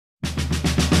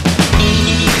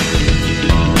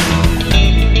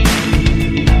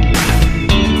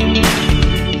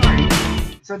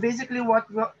basically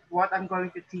what I'm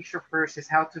going to teach you first is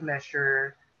how to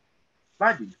measure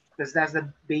body, because that's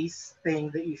the base thing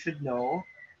that you should know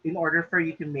in order for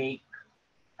you to make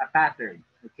a pattern.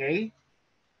 Okay,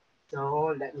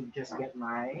 so let me just get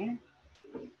my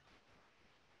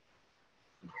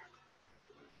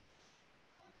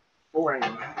board.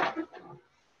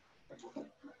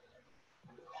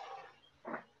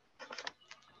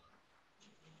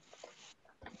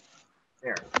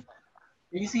 There.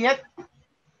 Can you see it?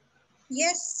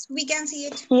 Yes, we can see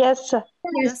it. Yes, sir.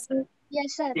 Yes, sir.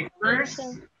 Yes, sir. Okay, first,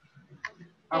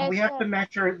 we have to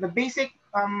measure the basic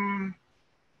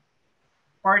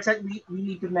parts that we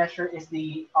need to measure is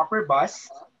the upper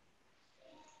bust.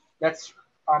 That's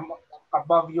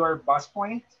above your bust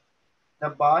point, the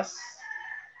bust,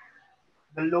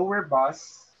 the lower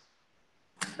bust,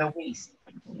 the waist.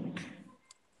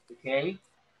 Okay,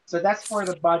 so that's for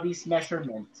the body's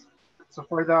measurement. So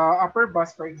for the upper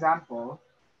bust, for example,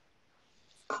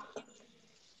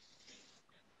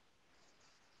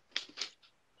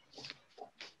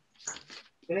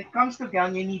 when it comes to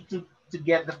gown, you need to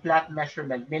get the flat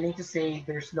measurement, meaning to say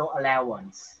there's no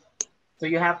allowance. So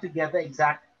you have to get the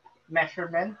exact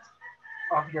measurement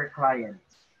of your client,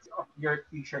 of your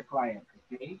future client,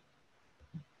 okay?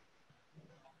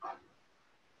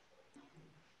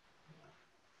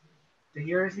 So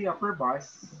here's the upper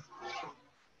bust.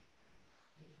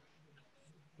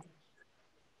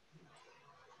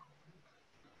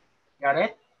 Got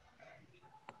it?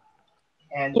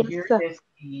 And Yes, here sir. is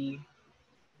the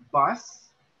bust.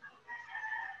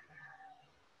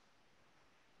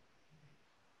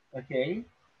 Okay.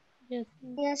 Yes,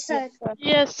 Yes, sir.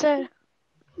 yes, sir.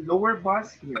 Lower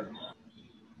bust here.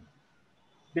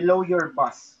 Below your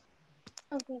bust.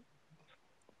 Okay.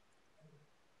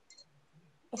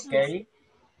 Okay.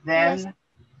 Yes. Then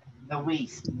the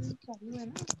waist.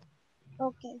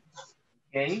 Okay.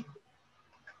 Okay.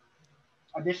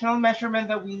 Additional measurement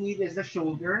that we need is the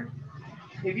shoulder.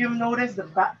 If you've noticed, the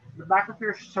back of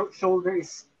your shoulder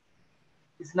is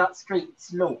not straight,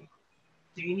 it's low.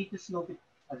 So you need to slope it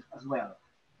as well.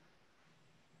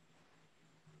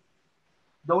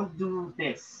 Don't do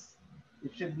this.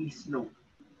 It should be slow.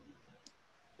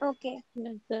 Okay.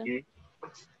 Yes, sir. Okay.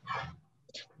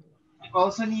 You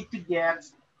also need to get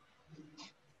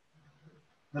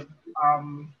the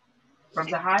from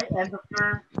the high end of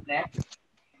your neck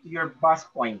to your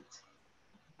bust point.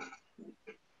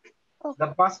 Okay. The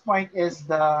bust point is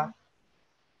the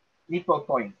nipple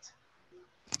point.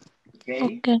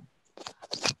 Okay. Okay.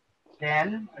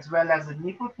 Then, as well as the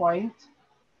nipple point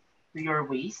to your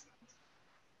waist,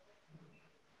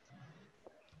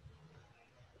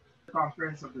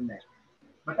 circumference of the neck.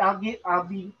 But I'll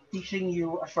be teaching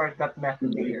you a shortcut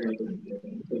method later.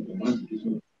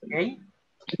 Okay?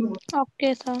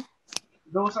 Okay, sir.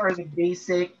 Those are the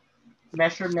basic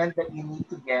measurement that you need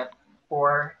to get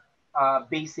for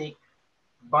basic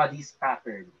body's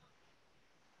pattern.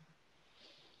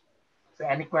 So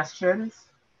any questions?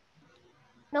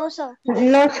 No, sir.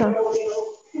 No, sir.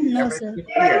 No, sir. Everything is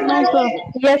clear? No, sir.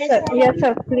 Yes, sir. Yes,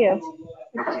 sir. Clear.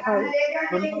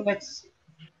 So now let's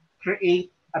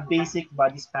create a basic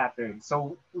body's pattern.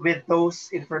 So with those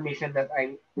information that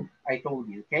I told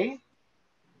you, okay?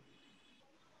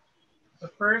 So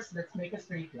first, let's make a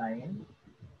straight line.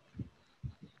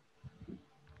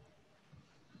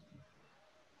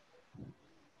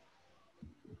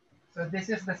 So this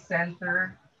is the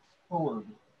center fold,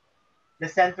 the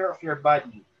center of your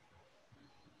body,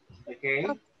 okay?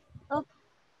 Okay.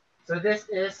 So this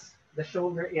is the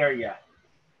shoulder area,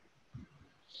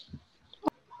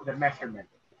 the measurement.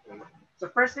 Okay? So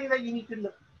first thing that you need to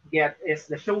get is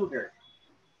the shoulder.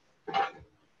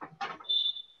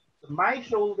 So my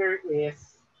shoulder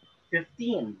is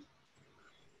 15.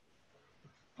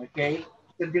 Okay,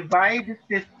 so divide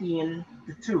 15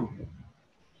 to 2.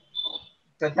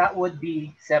 So that would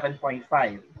be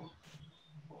 7.5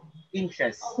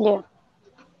 inches. Yeah.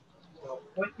 So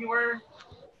put your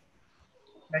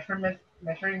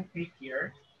measuring tape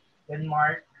here, then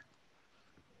mark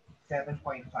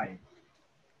 7.5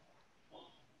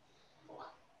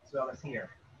 as well as here.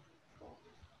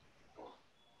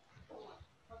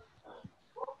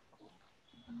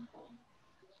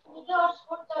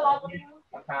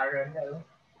 A parallel.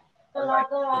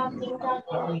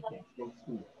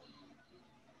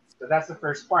 So that's the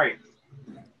first part.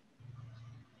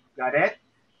 Got it?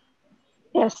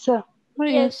 Yes, sir.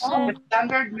 Yes, sir. The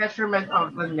standard measurement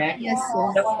of the neck Yes,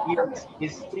 sir.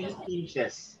 is 3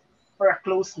 inches for a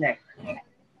closed neck.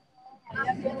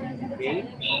 Okay?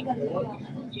 So what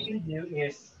you can do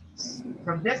is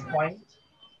from this point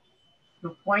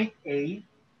to point A,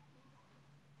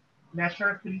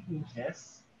 measure 3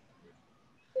 inches.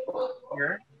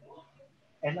 here,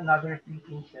 and another 3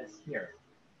 inches here.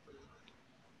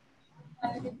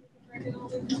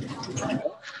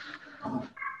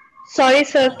 Sorry,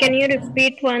 sir. Can you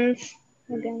repeat once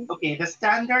again? Okay, the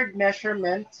standard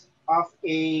measurement of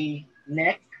a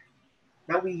neck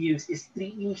that we use is 3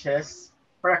 inches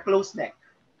for a closed neck.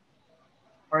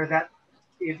 Or that,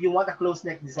 if you want a closed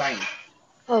neck design.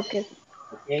 Okay.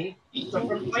 Okay, so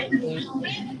from point A,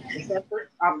 the center,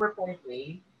 upper point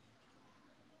A,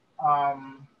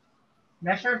 um,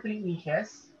 measure 3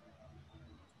 inches.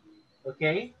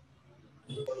 Okay,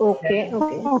 Okay. then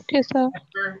Okay. Okay, sir.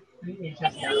 measure 3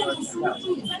 inches downwards as well.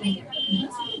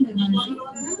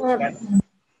 Uh, Got it?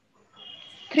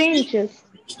 3 inches.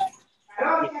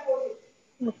 Yeah.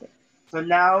 Okay. So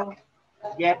now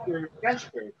get your French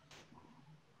curve.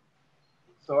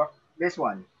 So this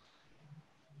one.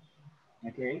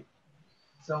 Okay,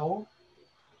 so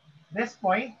this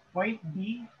point, point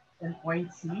B and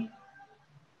point C,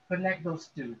 connect those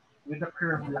two with a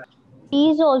curved line.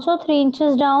 B is also 3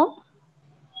 inches down.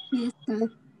 Yes, sir.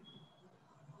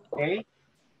 Okay,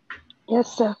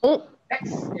 Yes, sir. I-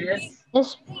 next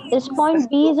is Is the point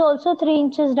B slope. is also 3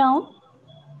 inches down?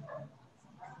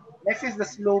 Next is the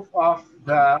slope of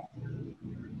the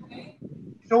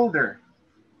shoulder.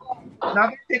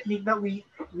 Another technique that we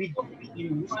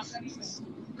use to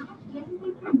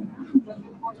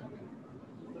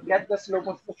get the slope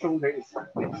of the shoulder is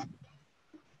this.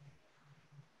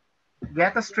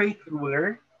 Get a straight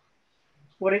ruler,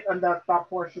 put it on the top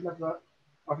portion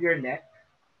of your neck.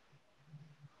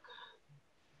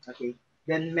 Okay,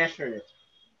 then measure it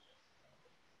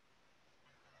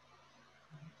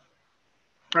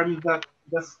from the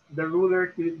ruler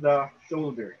to the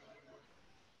shoulder.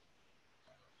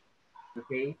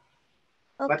 Okay,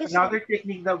 but Okay, sir. another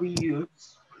technique that we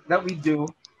do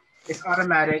is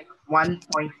automatic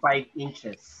 1.5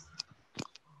 inches.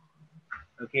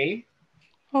 Okay,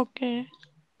 Okay.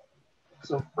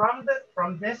 so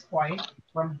from this point,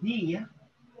 from D,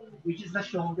 which is the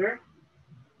shoulder,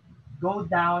 go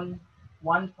down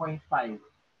 1.5.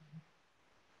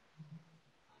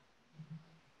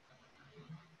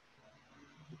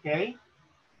 Okay,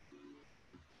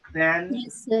 then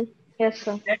Yes, sir. Yes,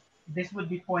 sir. this would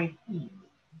be point E.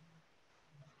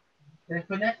 Then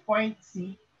connect point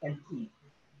C and T.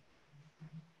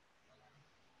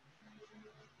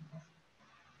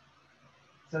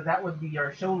 So that would be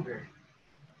your shoulder.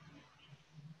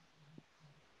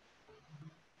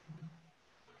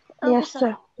 Okay, Yes, sir.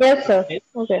 sir. Yes, sir. Okay.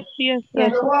 Okay. Yes,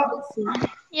 Yes, sir. sir. Yes, sir.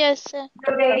 Yes, sir.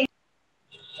 Okay.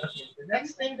 The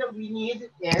next thing that we need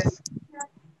is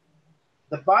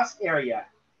the bust area.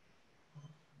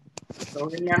 So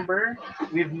remember,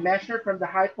 we've measured from the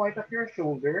high point of your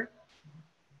shoulder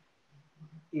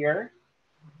here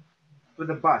to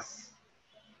the bust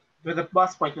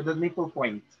point, to the nipple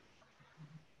point.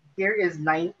 Here is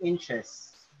 9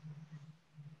 inches.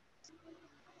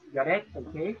 Got it?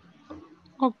 Okay.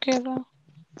 Okay, sir.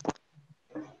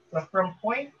 So from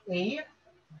point A,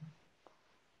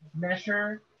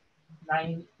 measure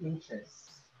 9 inches,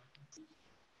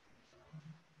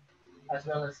 as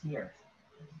well as here.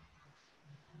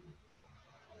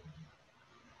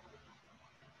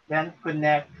 Then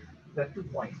connect the 2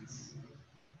 points.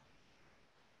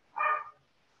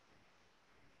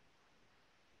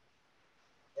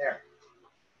 There.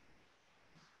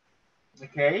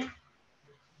 Okay.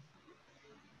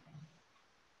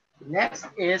 Next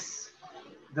is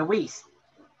the waist.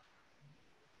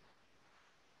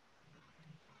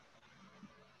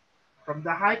 From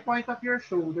the high point of your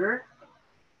shoulder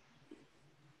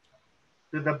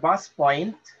to the bust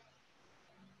point,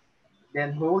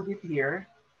 then hold it here,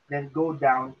 then go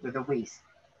down to the waist.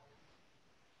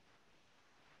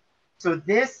 So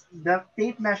the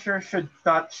tape measure should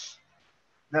touch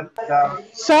the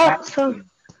So mannequin.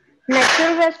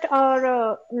 natural west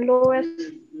or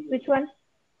lowest? Which one?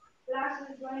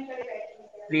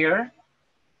 Clear?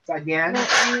 So No, again,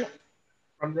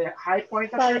 from the high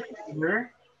point of your sorry.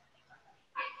 shoulder,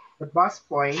 the bust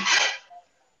point,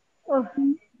 Oh,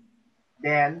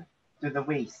 then to the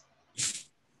waist.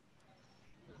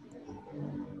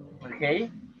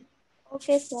 Okay?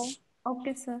 Okay, sir.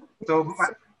 Okay, sir. So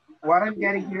what I'm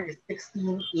getting here is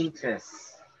 16 inches.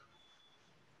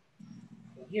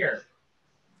 Here,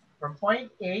 from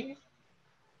point A,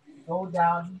 go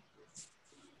down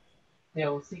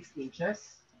till 6 inches,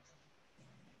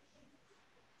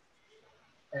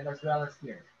 and as well as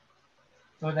here,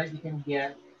 so that you can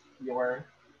get your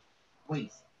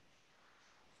waist.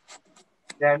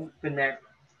 Then connect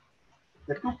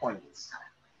the 2 points.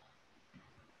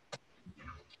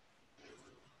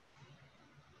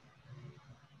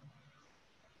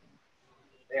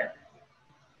 There.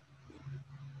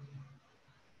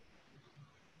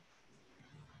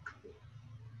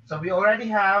 So we already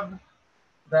have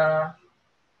the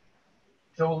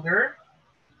shoulder,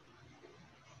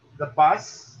 the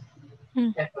bust,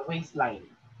 Mm. and the waistline,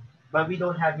 but we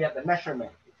don't have yet the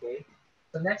measurement. Okay.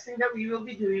 So next thing that we will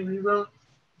be doing, we will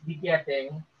be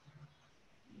getting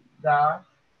the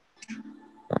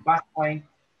bust point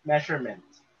measurement.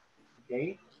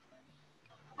 Okay.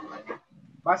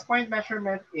 Bust point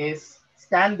measurement is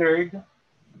standard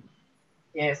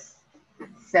is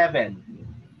 7.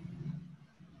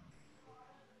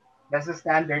 That's the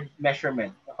standard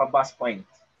measurement of a bust point.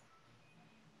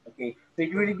 Okay, so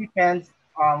it really depends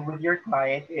with your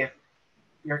client. If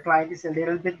your client is a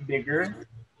little bit bigger,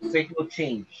 so it will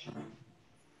change.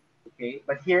 Okay,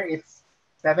 but here it's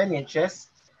 7 inches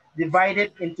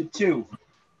divided into 2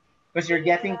 because you're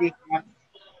getting the half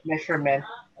measurement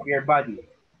of your body.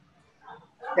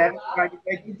 7 divided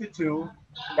into 2,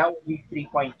 that would be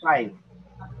 3.5.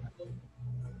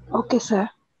 Okay, sir.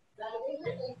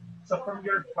 Okay, so from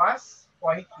your bust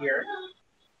point here,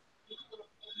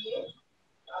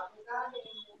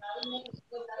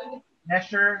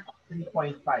 measure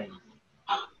 3.5.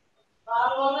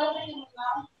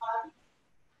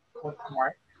 Put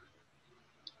mark.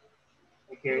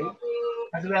 Okay,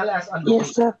 as well as on the Yes,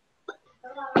 waist, sir.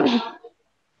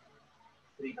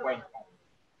 3.5.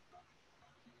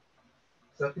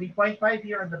 So 3.5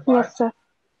 here on the Yes, bust sir.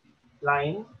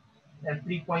 line and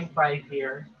 3.5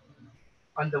 here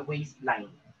on the waistline.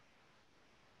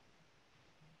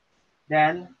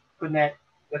 Then connect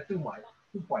the 2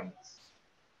 points.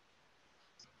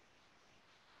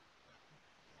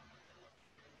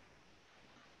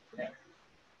 There.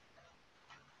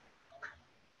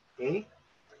 Okay.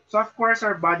 So of course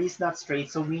our body is not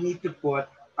straight, so we need to put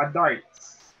a dart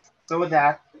so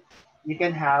that you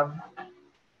can have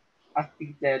a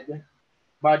fitted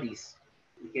bodies.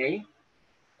 Okay.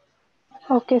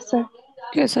 Okay, sir.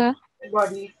 Okay, sir.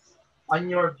 Bodies on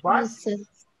your Yes, bust, sir.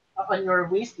 on your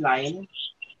waistline,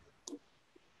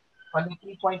 on the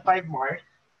 3.5 mark,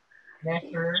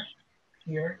 measure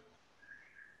here,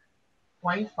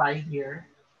 0.5 here,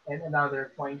 and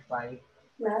another 0.5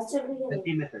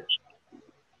 centimeter.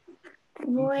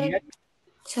 वो एक Okay?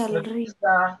 चल So रही this is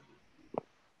the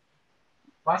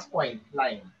bust point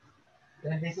line.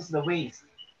 Then this is the waist.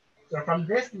 So from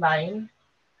this line,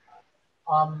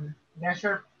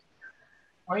 measure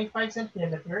 0.5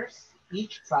 centimeters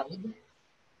each side.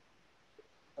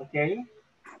 Okay?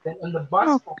 Then on the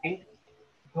bust Oh, point,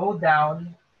 go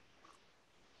down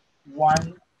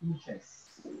 1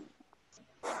 inches.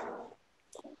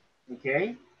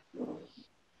 Okay?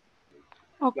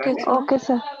 okay, Got it?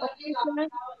 sir. Okay, sir.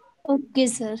 Okay,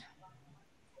 sir.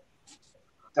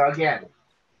 So again,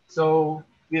 so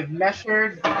we've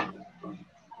measured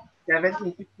 7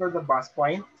 inches for the bust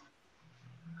point,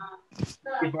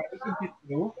 divided into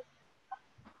 2.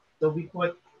 So we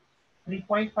put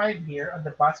 3.5 here on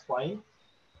the bust point,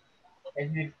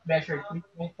 and we measured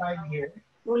 3.5 here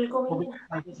for the point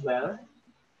as well.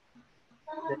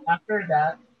 Then after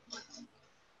that,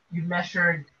 you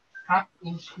measured half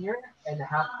inch here and a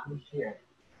half inch here.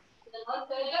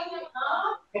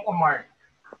 Take a mark.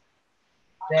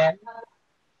 Then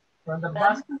from the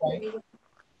bust point,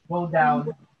 go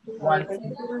down 1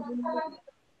 inch.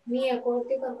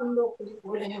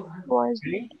 Voice.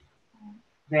 Okay?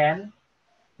 Then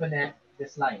connect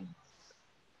this line.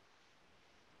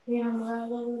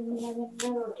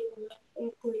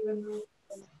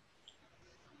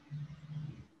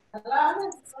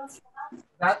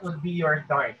 That would be your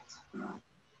dart.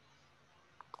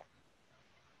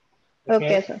 Okay,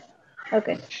 Okay? sir.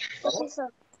 Okay. Okay, sir.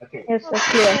 Okay. Yes, sir. Okay,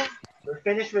 Clear. sir. We're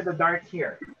finished with the dart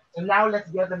here. So now let's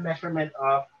get the measurement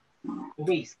of the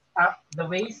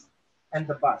waist and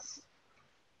the bust.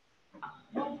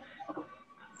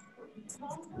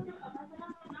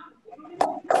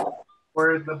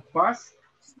 For the bust,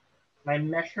 my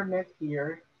measurement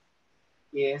here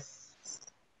is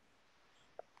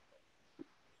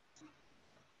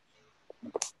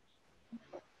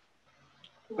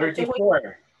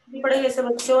 34.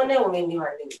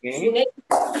 Okay?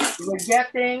 So we're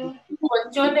getting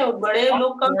 1/4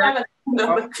 of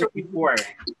 34.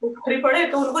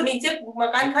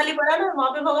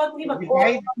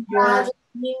 Divide your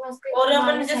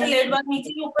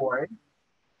 4.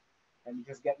 Let me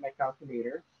just get my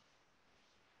calculator.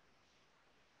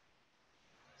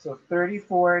 So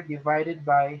 34 divided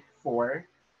by 4.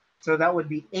 So that would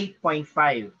be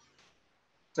 8.5.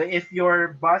 So if your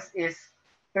bust is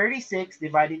 36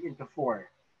 divided into 4.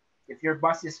 If your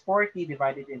bust is 40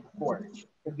 divided into 4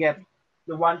 to get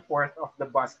the 1/4 of the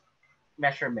bust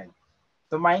measurement.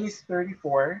 So mine is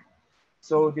 34.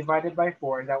 So divided by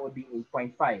 4, that would be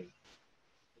 8.5.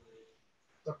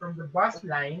 So from the bust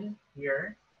line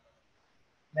here,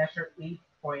 measure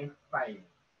 8.5.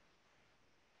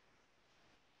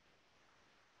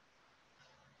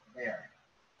 There.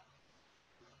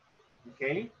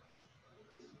 Okay?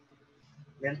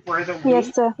 Then for the Yes,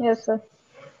 waist, sir. Yes, sir.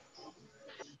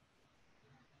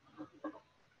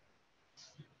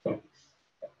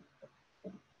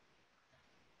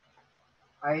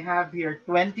 I have here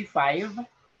 25.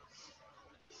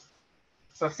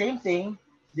 So same thing,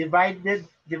 divide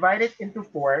it into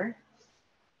 4,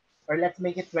 or let's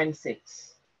make it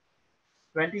 26.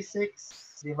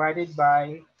 26 divided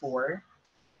by 4,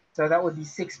 so that would be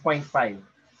 6.5.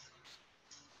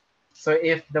 So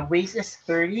if the waist is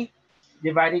 30,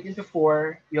 divide it into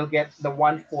 4, you'll get the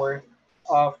 1/4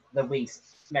 of the waist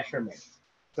measurement.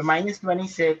 So minus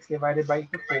 26 divided by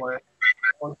 4.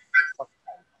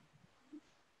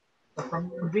 So from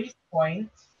the waist point,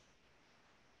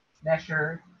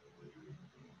 measure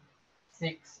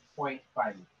 6.5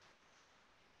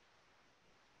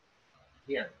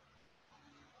 here.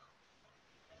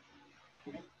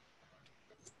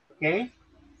 Okay?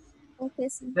 Okay,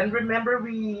 sir. Then remember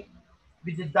we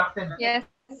deducted Yes,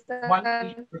 1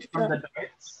 inch sir. from the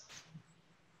darts.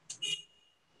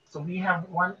 So we have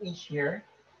 1 inch here.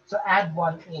 So add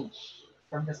 1 inch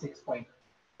from the 6 point,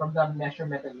 from the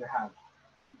measurement that you have.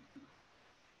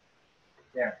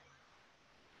 There.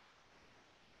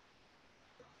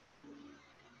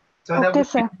 So that Okay,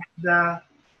 sir.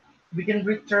 we can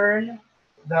return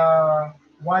the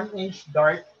 1 inch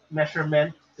dart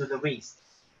measurement to the waist.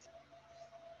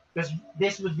 Because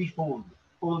this would be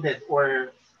folded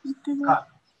or cut.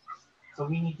 So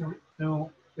we need to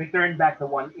return back the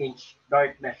 1 inch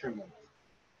dart measurement.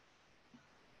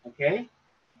 Okay?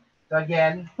 So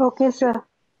again, Okay, sir.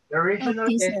 the original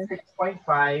Okay, is sir.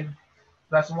 6.5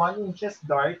 plus 1 inches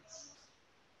darts.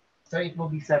 So it will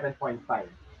be 7.5.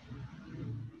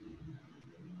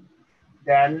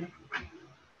 Then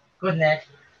connect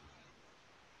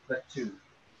the two.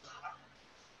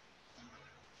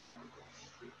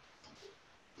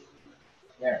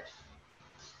 There.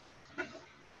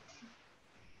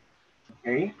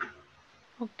 Okay.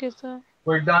 Okay, sir.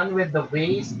 We're done with the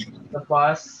waist, the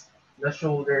bust, the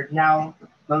shoulder. Now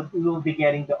we will be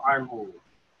getting the armhole.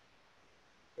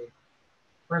 Okay.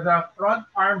 For the front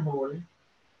armhole,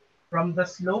 from the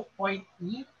slope point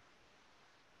E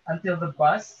until the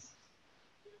bust,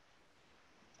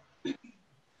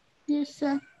 Yes,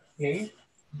 sir. okay,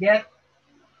 get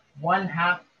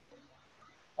 1/2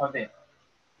 of it.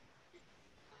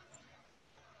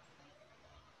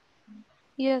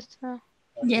 Yes, sir.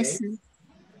 Yes, Okay. sir.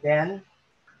 Then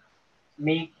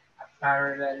make a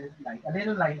parallel line, a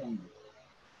little line only.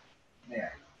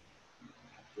 There.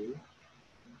 Okay.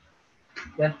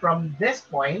 Then from this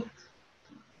point,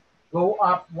 go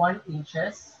up 1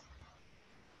 inches,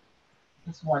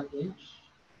 just 1 inch.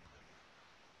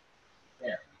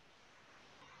 There.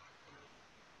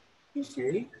 Yes, sir.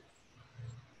 Okay.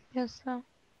 Yes, sir.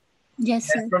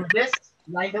 Yes, Then sir. from this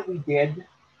line that we did,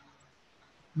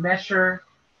 measure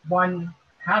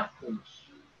 1/2 inch.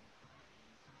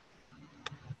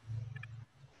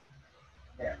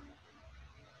 There.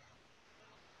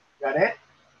 Got it?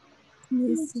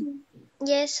 Yes, sir.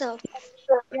 Yes, sir.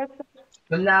 Yes, sir.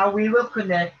 So now we will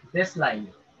connect this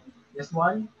line. This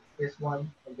one,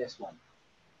 and this one.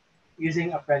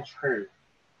 Using a French curve.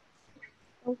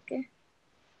 Okay.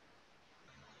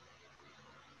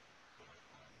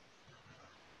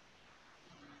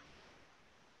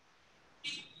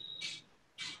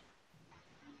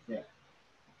 There.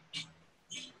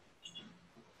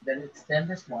 Then extend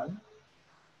this one.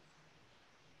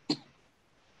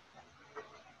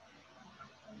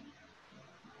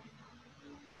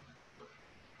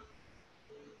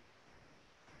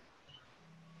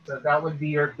 So that would be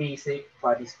your basic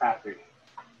bodice pattern.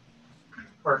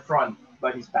 For front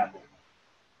bodice pattern.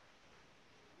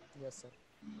 Yes, sir.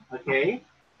 Okay?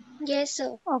 Yes,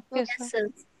 sir. Okay, Yes, sir. sir.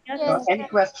 Yes, Yes. Any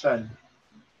question?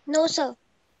 No, sir.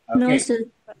 No, Okay. sir.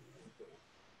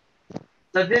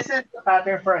 So this is the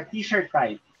pattern for a t-shirt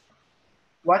type.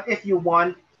 What if you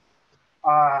want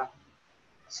uh,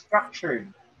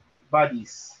 structured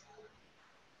bodies?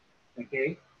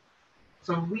 Okay?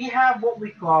 So we have what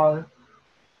we call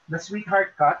the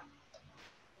sweetheart cut.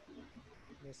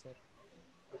 Yes, sir.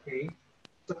 Okay?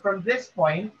 So from this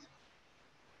point,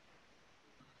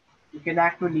 you can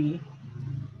actually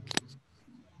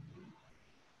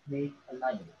make a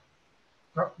line.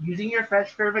 Using your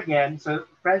French curve again, so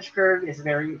French curve is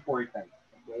very important.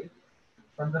 Okay?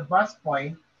 From the bust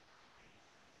point,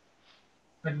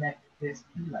 connect these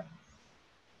two lines.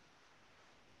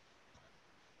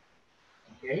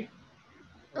 Okay.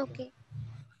 Okay.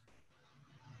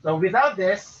 So without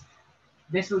this,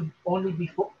 this would only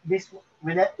be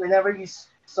whenever you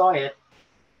saw it,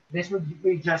 this would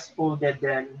be just folded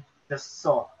then just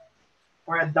saw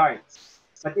or a dart.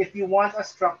 But if you want a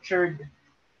structured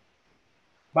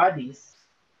bodies,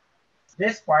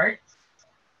 this part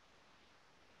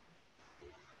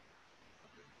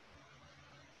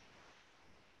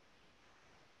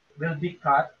will be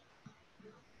cut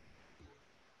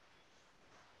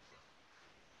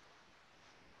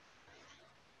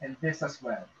and this as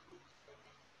well.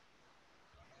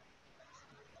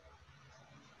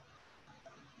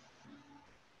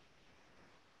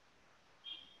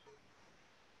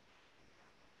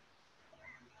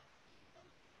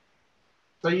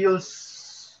 So you'll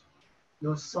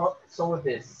sew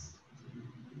this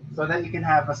so that you can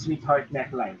have a sweetheart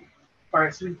neckline or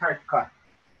a sweetheart cut.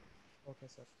 Okay,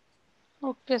 sir.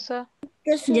 Okay, sir.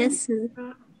 Yes,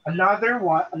 sir.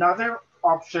 Another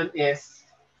option is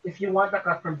if you want the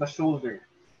cut from the shoulder.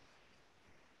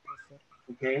 Yes, sir.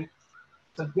 Okay,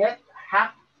 so get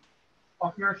half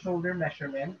of your shoulder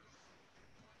measurement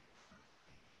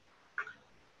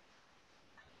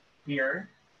here.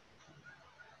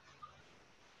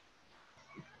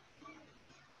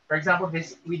 For example,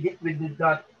 this we did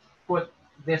not put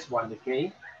this one,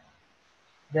 okay?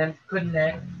 Then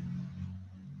connect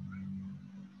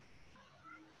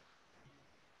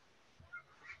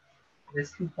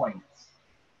these 2 points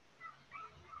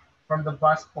from the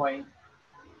bust point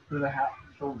to the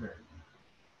shoulder.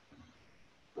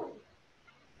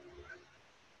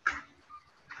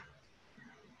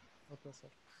 Okay, sir.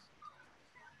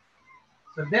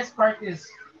 So this part is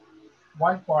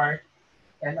one part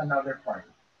and another part.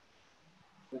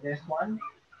 So this one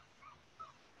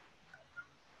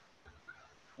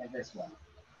and this one.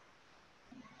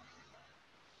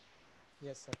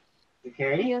 Yes, sir.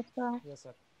 Okay? Yes, sir. Yes,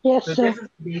 sir. Yes, So sir. this is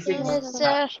basic. Yes,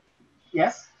 sir.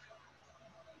 Yes?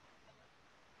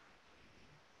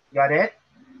 Got it?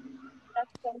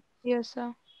 Yes,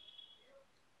 sir.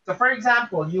 So for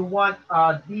example, you want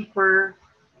a deeper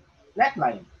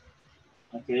neckline.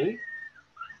 Okay?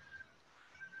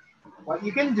 What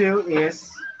you can do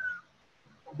is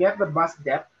get the bust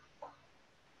depth.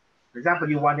 For example,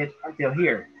 you want it until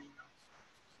here.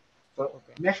 So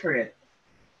Okay. measure it.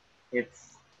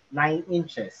 It's 9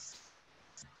 inches.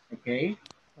 Okay?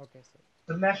 Okay, sir.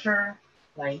 So measure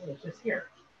 9 inches here.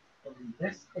 From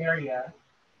this area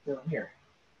to here.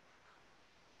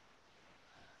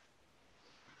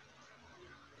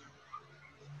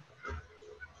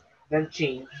 Then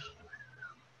change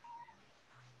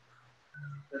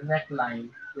the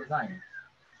neckline design.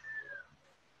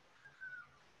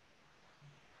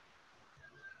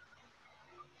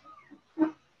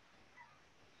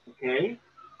 Okay?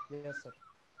 Yes, sir.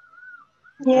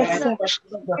 Yes, And sir. that's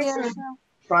Yes, the sir.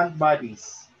 front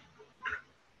bodies.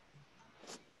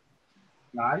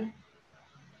 Done.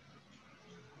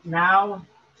 Now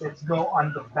let's go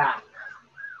on the back.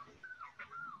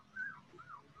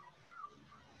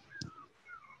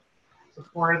 So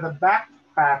for the back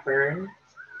pattern,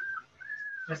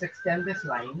 just extend these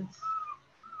lines.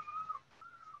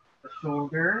 The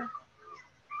shoulder,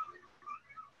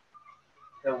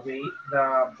 the weight,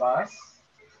 the bust,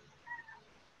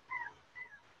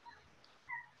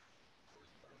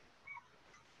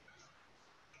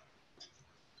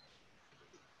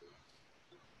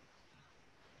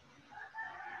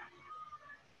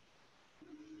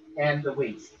 and the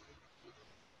waist.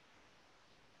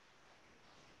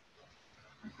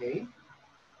 Okay,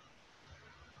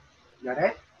 got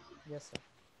it? Yes, sir.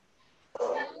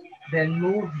 Then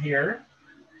move here.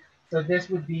 So this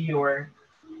would be your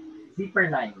zipper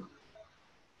line.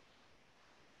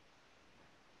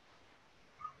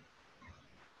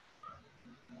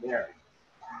 There.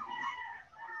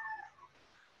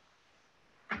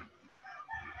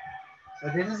 So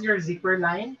this is your zipper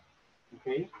line.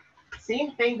 Okay.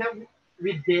 Same thing that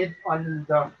we did on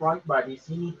the front bodies.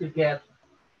 You need to get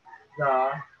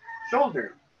the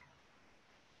shoulder.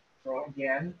 So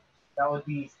again, that would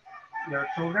be your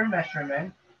shoulder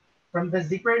measurement from the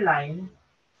zipper line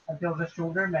until the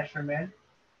shoulder measurement.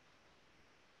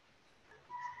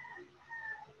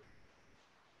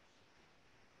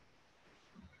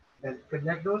 Then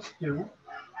connect those two.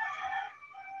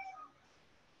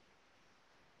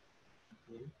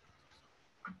 Okay.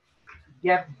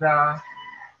 Get the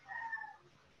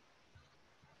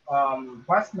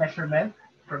bust measurement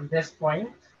from this point.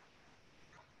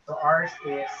 So ours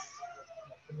is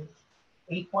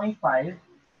 8.5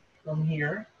 from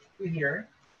here to here.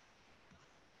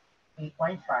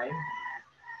 8.5.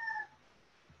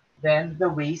 Then the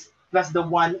waist plus the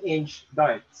 1 inch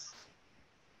darts.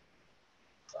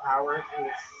 ours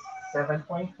is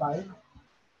 7.5.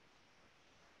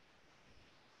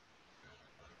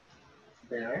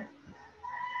 There.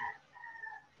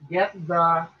 Get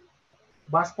the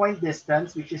bus point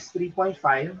distance, which is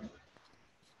 3.5.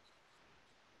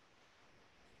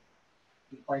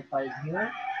 3.5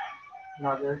 here.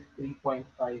 Another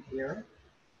 3.5 here.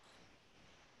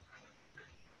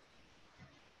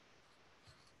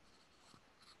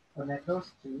 Connect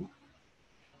those two.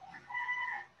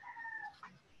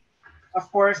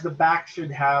 Of course, the back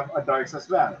should have a darts as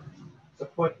well. So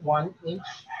put 1 inch,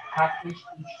 half inch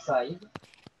each side.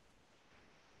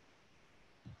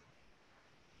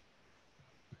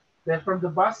 Then from the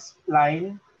bust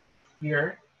line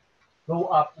here, go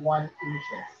up 1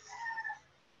 inches.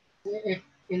 If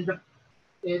in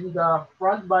the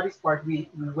front body part we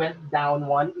went down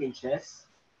 1 inches,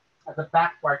 at the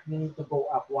back part we need to go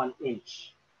up 1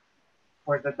 inch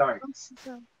for the darts.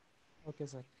 Okay,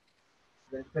 sir.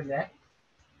 Then connect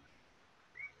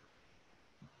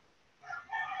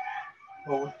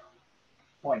both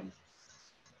points.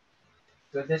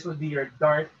 So this would be your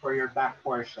dart for your back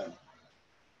portion.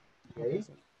 Okay.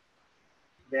 Sir.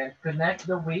 Then connect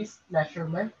the waist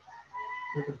measurement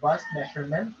to the bust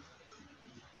measurement.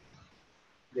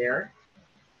 There.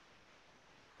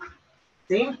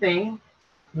 Same thing.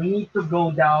 We need to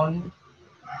go down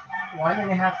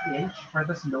 1.5 inch for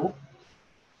the slope.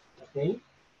 Okay.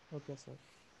 Okay, sir.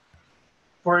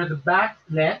 For the back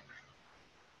neck,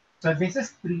 so this is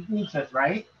 3 inches,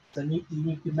 right? So you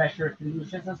need to measure 3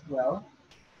 inches as well.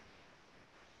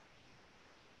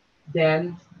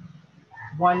 Then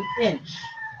 1 inch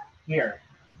here.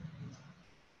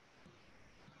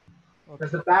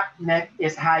 Because Okay. the back neck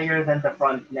is higher than the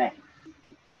front neck.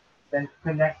 Then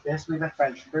connect this with a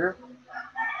French curve.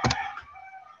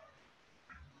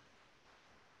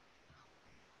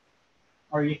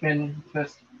 Or you can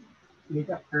just make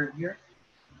a curve here.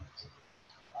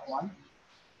 That one.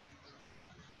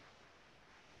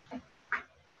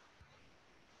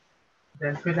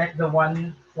 Then connect the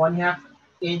 1.5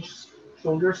 inch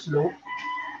shoulder slope.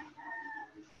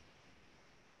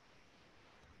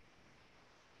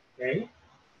 Okay.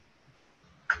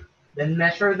 Then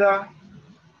measure the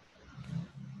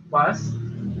bust.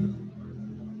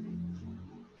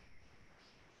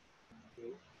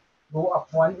 Okay. Go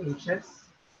up 1 inches.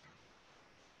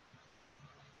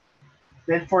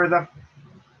 Then for the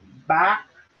back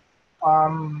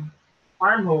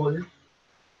armhole,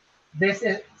 this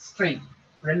is straight.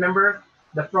 Remember,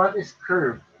 the front is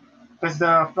curved because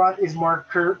the front is more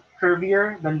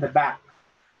curvier than the back.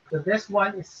 So this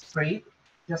one is straight.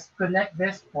 Just connect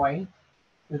this point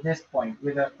to this point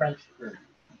with a French curve.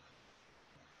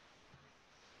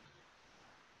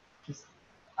 Just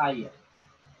eye it.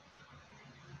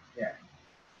 There.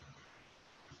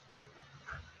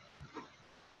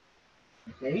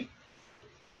 Okay.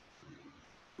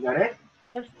 Got it?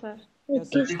 Yes, sir. Yes,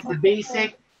 So sir. this is the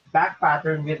basic back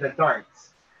pattern with the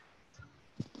darts.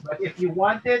 But if you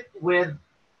want it with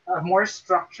a more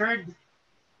structured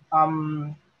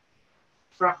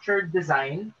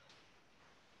design,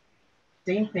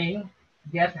 same thing,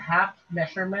 get half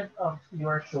measurement of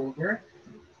your shoulder,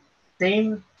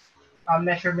 same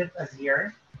measurement as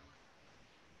here.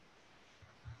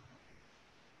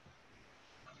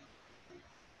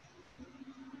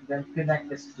 Then connect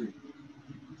this two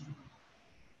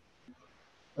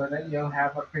so that you'll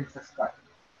have a princess cut.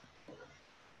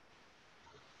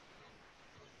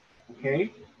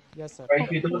 Okay? Yes, sir. Or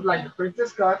if you don't like the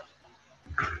princess cut,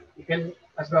 you can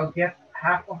as well get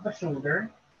half of the shoulder.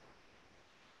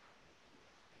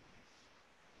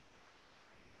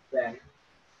 Then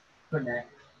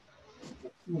connect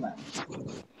the two lines.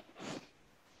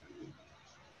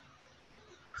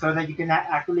 So that you can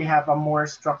actually have a more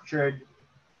structured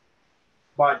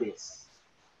bodice.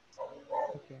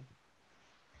 Okay.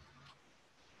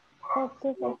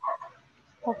 Okay, sir.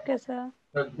 Okay, sir.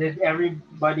 So did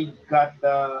everybody got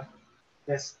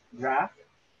this draft?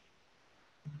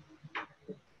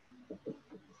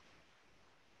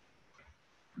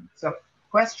 So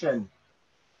question.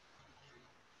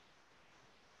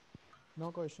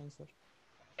 No question, sir.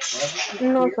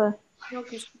 No, sir.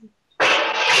 Okay.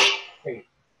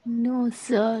 No,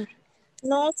 sir.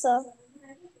 No, sir.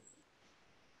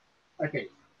 Okay.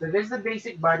 So this is the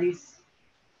basic bodies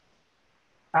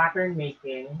pattern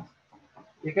making.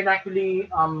 You can actually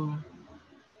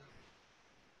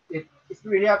it's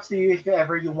really up to you if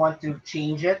ever you want to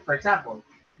change it. For example,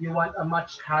 you want a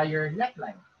much higher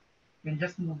neckline. You can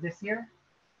just move this here,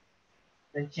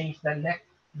 then change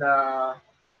the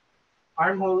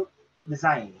armhole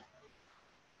design.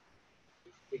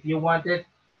 If you wanted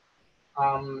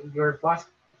your bust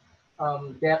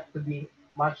depth to be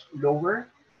much lower,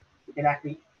 you can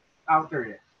actually alter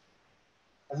it.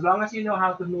 As long as you know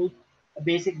how to make a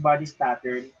basic bodice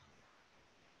pattern,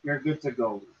 you're good to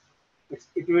go. It's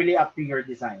really up to your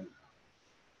design.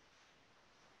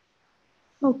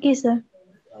 Okay, sir.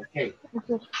 Okay.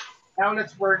 Now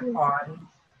let's work on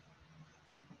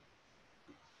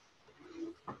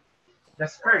the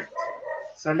skirt.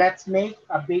 So let's make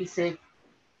a basic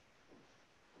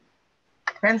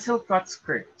pencil cut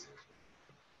skirt.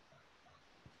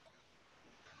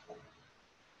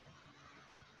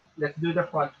 Let's do the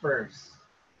front first.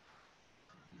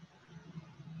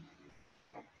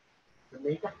 To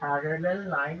make a parallel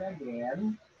line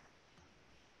again.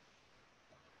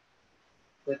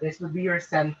 So this would be your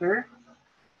center,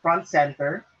 front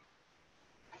center.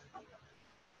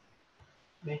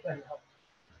 Make a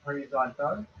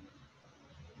horizontal.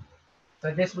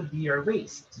 So this would be your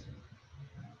waist.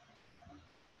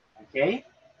 Okay?